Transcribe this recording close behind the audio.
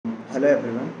Hello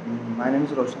everyone, my name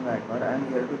is Roshan Raikwar. I am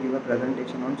here to give a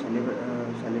presentation on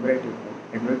Cellbrite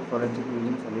Ufed, Android forensic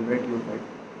using Cellbrite Ufed,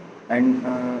 and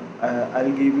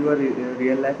I'll give you a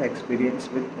real life experience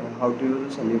with how to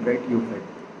use Cellbrite Ufed.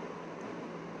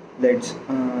 Let's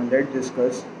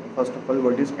discuss first of all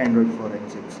what is Android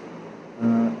forensics.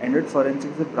 Android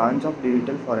forensics is a branch of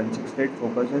digital forensics that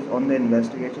focuses on the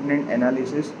investigation and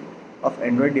analysis of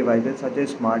Android devices such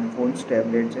as smartphones,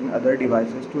 tablets, and other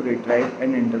devices to retrieve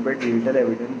and interpret digital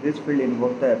evidence. This field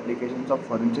involves the applications of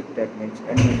forensic techniques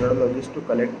and methodologies to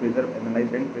collect, preserve,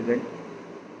 analyze, and present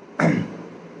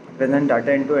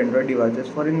data into Android devices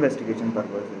for investigation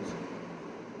purposes.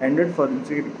 Android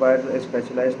forensics requires a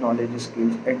specialized knowledge,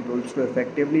 skills, and tools to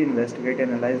effectively investigate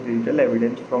and analyze digital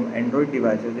evidence from Android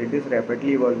devices. It is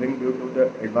rapidly evolving due to the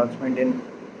advancement in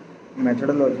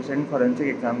methodologies, and forensic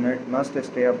examiners must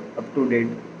stay up to date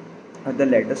with the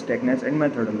latest techniques and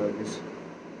methodologies.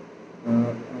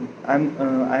 Uh,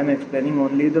 I'm explaining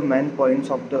only the main points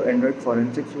of the Android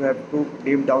forensics. You have to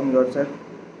deep down yourself.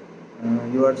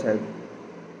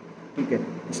 Okay.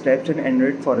 Steps in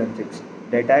Android forensics: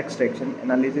 data extraction,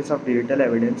 analysis of digital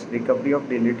evidence, recovery of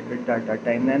deleted data,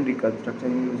 timeline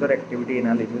reconstruction, user activity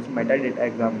analysis, metadata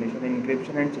examination,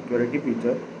 encryption and security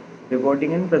feature,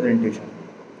 reporting and presentation.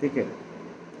 Okay.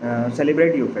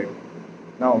 Cellbrite Ufed.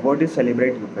 Now, what is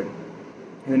Cellbrite Ufed?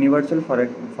 Universal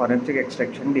Forensic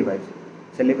Extraction Device.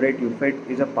 Cellbrite Ufed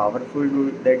is a powerful tool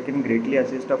that can greatly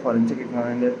assist a forensic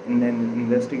examiner in the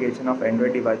investigation of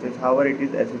Android devices. However, it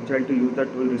is essential to use the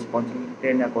tool responsibly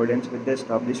in accordance with the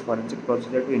established forensic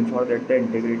procedure to ensure that the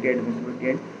integrity, admissibility,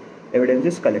 and evidence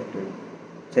is collected.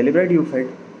 Cellbrite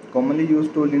Ufed, commonly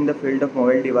used tool in the field of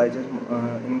mobile devices,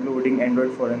 including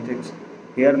Android forensics.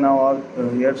 Here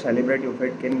Cellbrite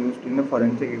Ufed can be used in the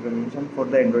forensic examination for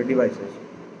the Android devices.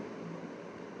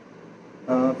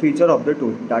 Feature of the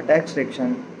tool: data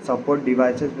extraction, support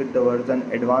devices with the version,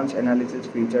 advanced analysis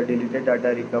feature, deleted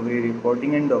data recovery,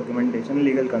 reporting and documentation,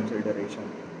 legal consideration.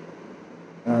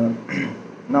 Uh,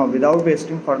 Now, without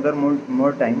wasting further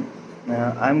more time,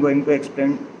 I am going to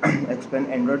explain explain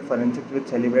Android forensics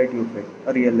with Cellbrite Ufed,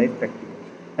 a real life practice.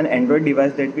 An Android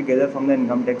device that we gather from the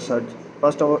income tax search.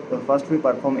 First we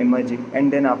perform imaging,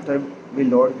 and then after we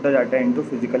load the data into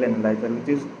physical analyzer, which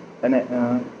is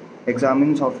an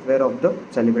examine software of the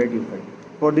Cellbrite Ufed.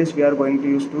 For this, we are going to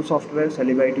use two software: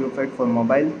 Cellbrite Ufed for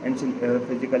mobile and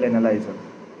physical analyzer.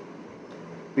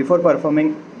 Before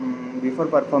performing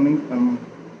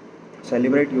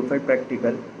Cellbrite Ufed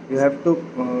practical, you have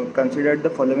to consider the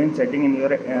following setting in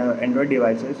your Android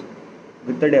devices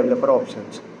with the developer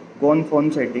options. Go on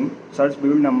phone setting, search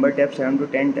build number, tap 7 to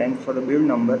 10 times for the build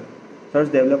number,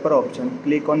 search developer option,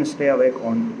 click on stay awake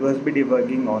on, USB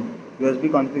debugging on, USB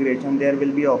configuration. There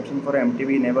will be option for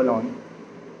MTV enable on.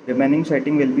 Remaining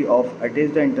setting will be off.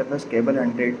 Attach the interface cable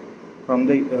 100 from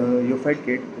the Ufed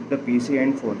kit with the PC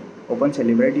and phone. Open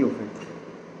Cellbrite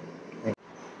Ufed.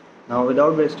 Now,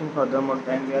 without wasting further more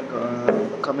time, we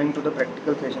are coming to the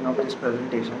practical session of this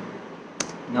presentation.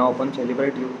 Now, open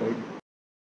Cellbrite Ufed.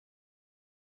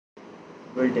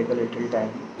 Will take a little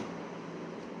time.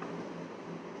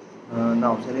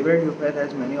 Now, Cellbrite Ufed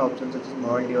has many options such as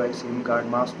mobile device, SIM card,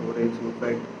 mass storage,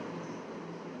 Ufed,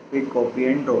 quick copy,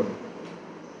 and drone.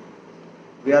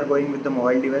 We are going with the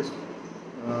mobile device.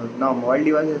 Now, mobile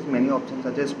device has many options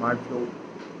such as smart flow,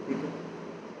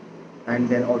 and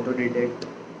then auto detect,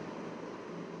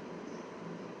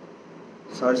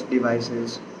 search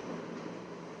devices,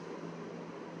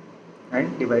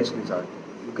 and device wizard.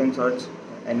 You can search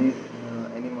any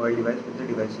mobile device with the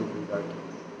device wizard.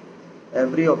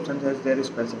 Every option has their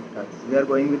specific type. We are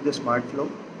going with the smart flow.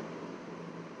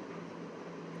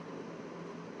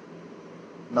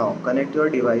 Now connect your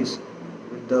device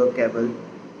with the cable.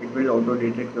 It will auto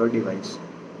detect your device.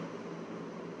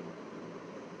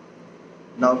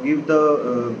 Now give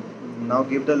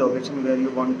the location where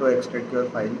you want to extract your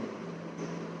file.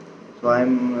 So I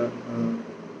am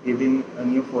giving a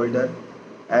new folder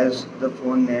as the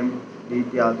phone name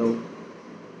Deep Yadav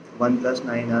 1 +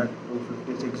 9R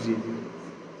 256 GB,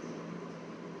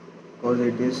 because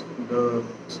it is the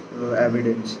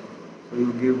evidence. So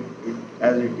you give it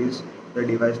as it is the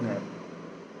device name.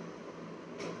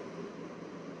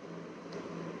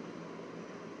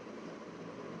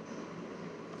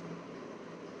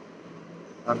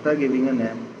 After giving a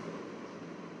name,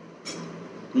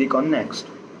 click on next.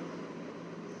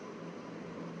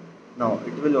 Now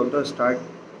it will auto start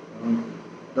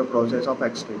the process of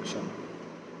extraction.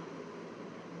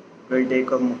 It will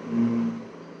take a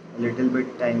little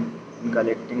bit time in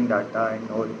collecting data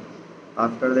and all.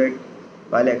 After that,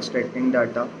 while extracting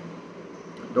data,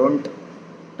 don't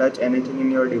touch anything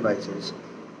in your devices.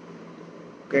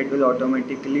 Okay, it will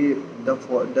automatically the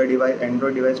device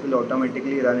Android device will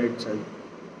automatically run itself,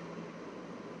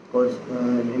 because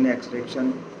in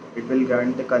extraction it will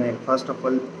grant the connect. First of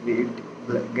all, it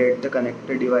get the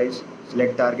connected device,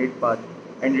 select target path,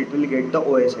 and it will get the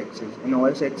OS access. In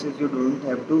OS access, you don't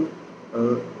have to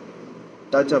uh,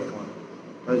 touch a phone,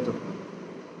 touch the phone.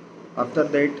 After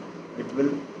that, it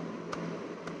will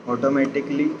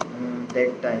automatically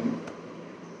take time,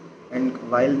 and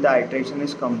while the iteration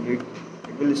is complete,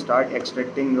 it will start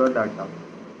extracting your data.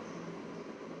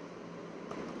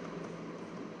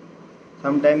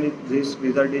 Sometimes this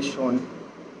wizard is shown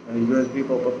USB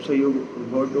pop-up, so you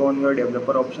go to on your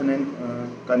developer option and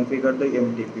configure the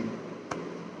MTP.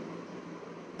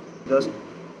 Just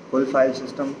full file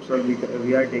system, so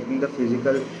we are taking the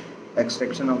physical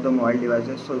extraction of the mobile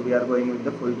devices, so we are going with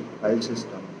the full file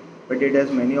system, but it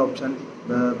has many options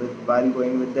while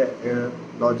going with the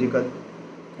logical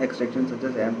extraction such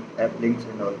as app links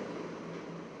and all.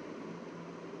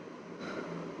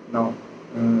 Now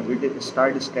it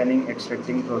start scanning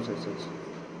extracting processes.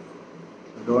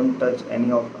 Don't touch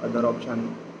any of other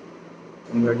option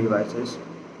in your devices.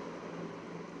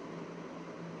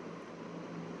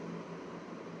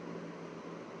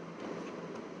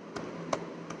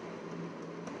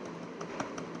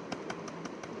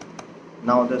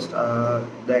 Now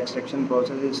the extraction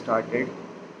process is started.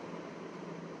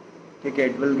 Okay,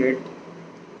 it will get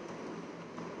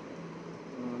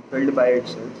filled by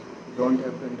itself. Don't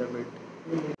have to interpret.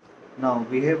 Now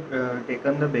we have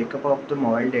taken the backup of the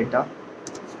mobile data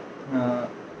uh,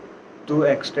 to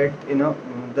extract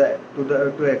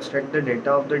to extract the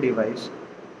data of the device.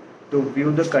 To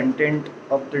view the content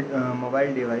of the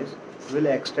mobile device, will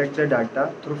extract the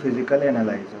data through physical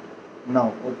analyzer.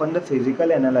 Now open the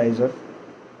physical analyzer.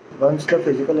 Once the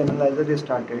physical analyzer is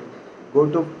started, go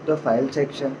to the file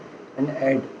section and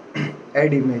add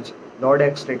add image, load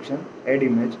extraction, add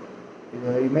image,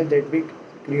 the image that we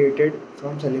created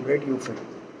from Cellbrite Ufed.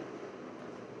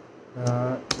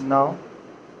 Now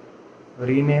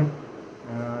rename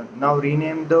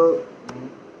rename the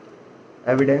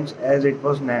evidence as it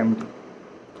was named,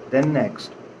 then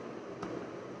next.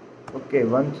 Okay,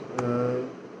 once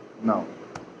now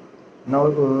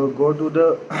go to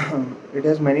the it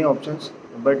has many options,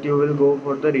 but you will go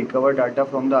for the recover data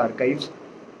from the archives.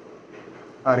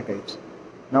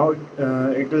 Now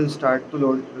it will start to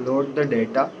load the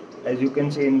data, as you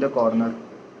can see in the corner.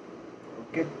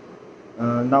 Okay,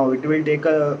 now it will take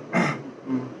a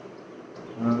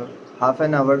half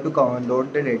an hour to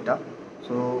load the data,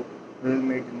 so we will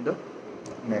meet in the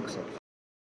next section.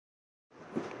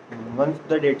 Once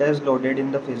the data is loaded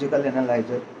in the physical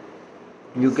analyzer,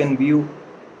 you can view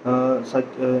such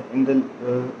in the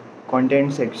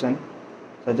content section,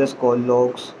 such as call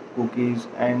logs, cookies,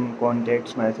 and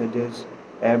contacts, messages,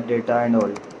 app data, and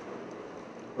all.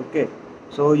 Okay,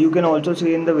 so you can also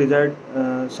see in the wizard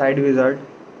side wizard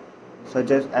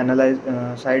such as analyze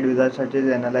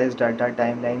data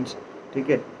timelines.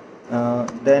 Okay,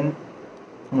 then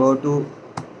go to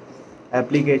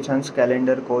applications,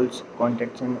 calendar, calls,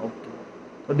 contacts, and okay.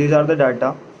 So these are the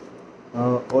data,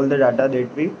 all the data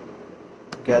that we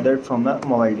gathered from the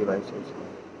mobile devices.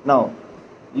 Now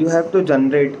you have to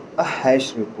generate a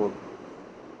hash report,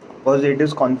 because it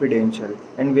is confidential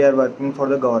and we are working for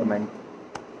the government.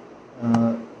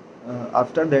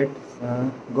 After that,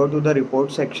 go to the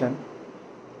report section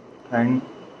and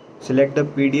select the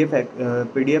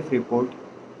PDF report,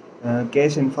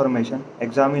 case information,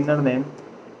 examiner name,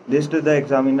 list the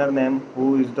examiner name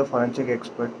who is the forensic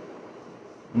expert.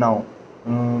 Now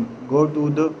go to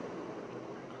the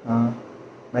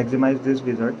maximize this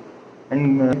wizard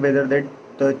and whether that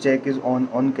the check is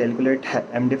on calculate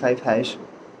MD5 hash,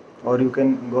 or you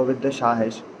can go with the SHA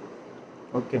hash.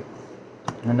 Okay,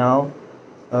 and now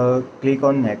click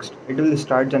on next. It will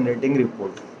start generating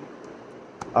report.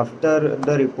 After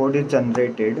the report is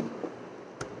generated,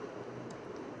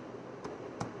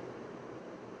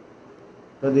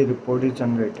 once the report is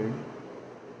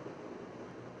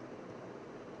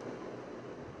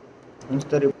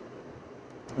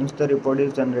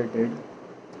generated,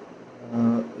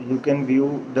 you can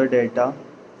view the data.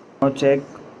 Now check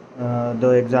the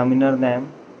examiner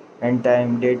name and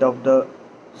time, date of the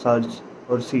search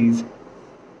or seize.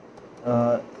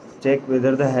 Check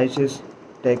whether the hash is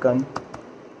taken.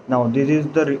 Now this is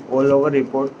the all over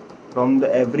report from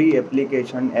the every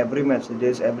application, every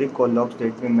messages, every call logs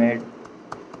that we made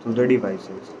to the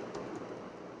devices.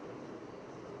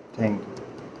 Thank you.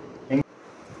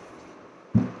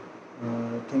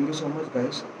 Thank you so much,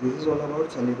 guys. This is all about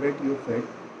Cellbrite Ufed.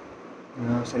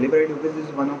 Cellbrite Ufed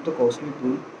is one of the costly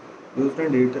tools used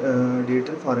in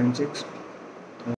digital forensics